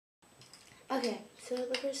Okay, so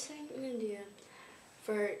the first thing I'm going to do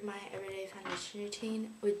for my everyday foundation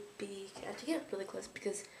routine would be, I have to get really close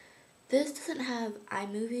because this doesn't have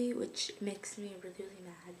iMovie, which makes me really, really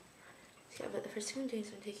mad. So, but the first thing I'm doing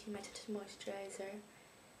is I'm taking my Tinted Moisturizer.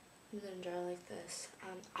 I'm going to draw like this.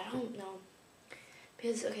 I don't know,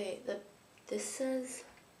 because, okay, this says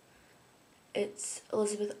it's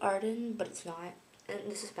Elizabeth Arden, but it's not, and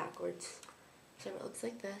this is backwards. So it looks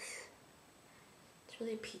like this. It's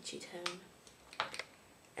really a peachy tone.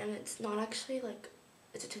 And it's not actually like,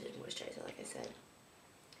 it's a tinted moisturizer, like I said.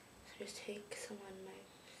 So just take some on my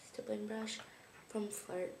stippling brush from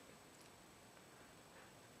Flirt.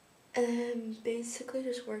 And then basically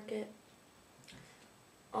just work it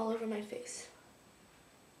all over my face.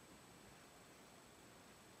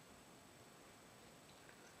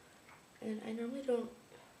 And I normally don't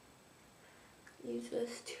use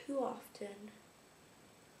this too often.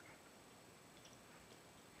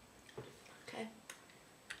 Okay.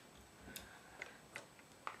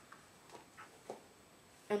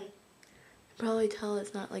 You can probably tell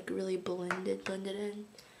it's not like really blended in.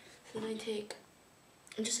 So then I take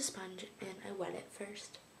just a sponge and I wet it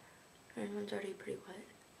first. And mine's already pretty wet.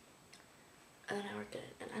 And then I work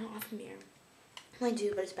it, and I don't have a mirror. Well, I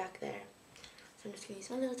do, but it's back there. So I'm just gonna use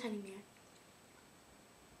my little tiny mirror.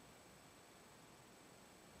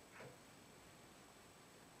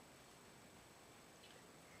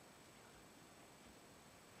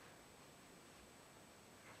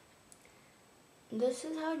 This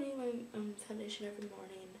is how I do my foundation every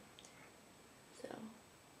morning. So.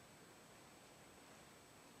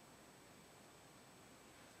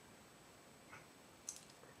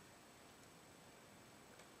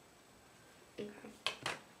 Okay.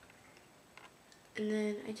 And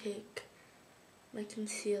then I take my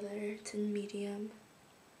concealer, it's in medium.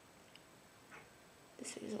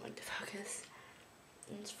 This thing doesn't like to focus.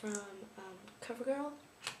 And it's from CoverGirl.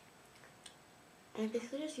 And I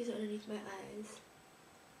basically just use it underneath my eyes.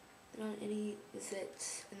 And on any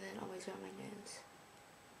zits, and then always around my nose.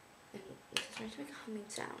 And this is trying to make a humming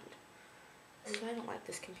sound. This is why I don't like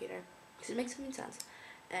this computer, because it makes humming sounds.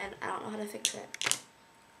 And I don't know how to fix it.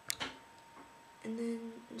 And then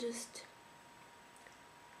just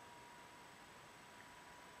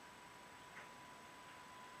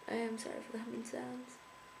I am sorry for the humming sounds.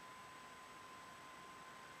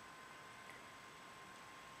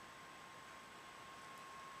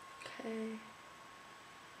 Okay.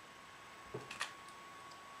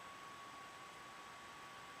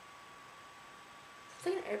 It's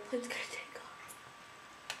like an airplane's gonna take off.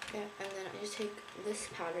 Yeah, and then I just take this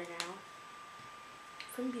powder now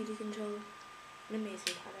from BeautiControl, an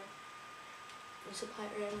amazing powder. Just apply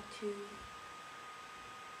it right onto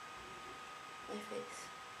my face.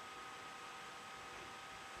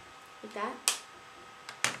 Like that.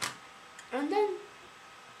 And then,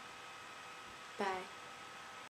 bye.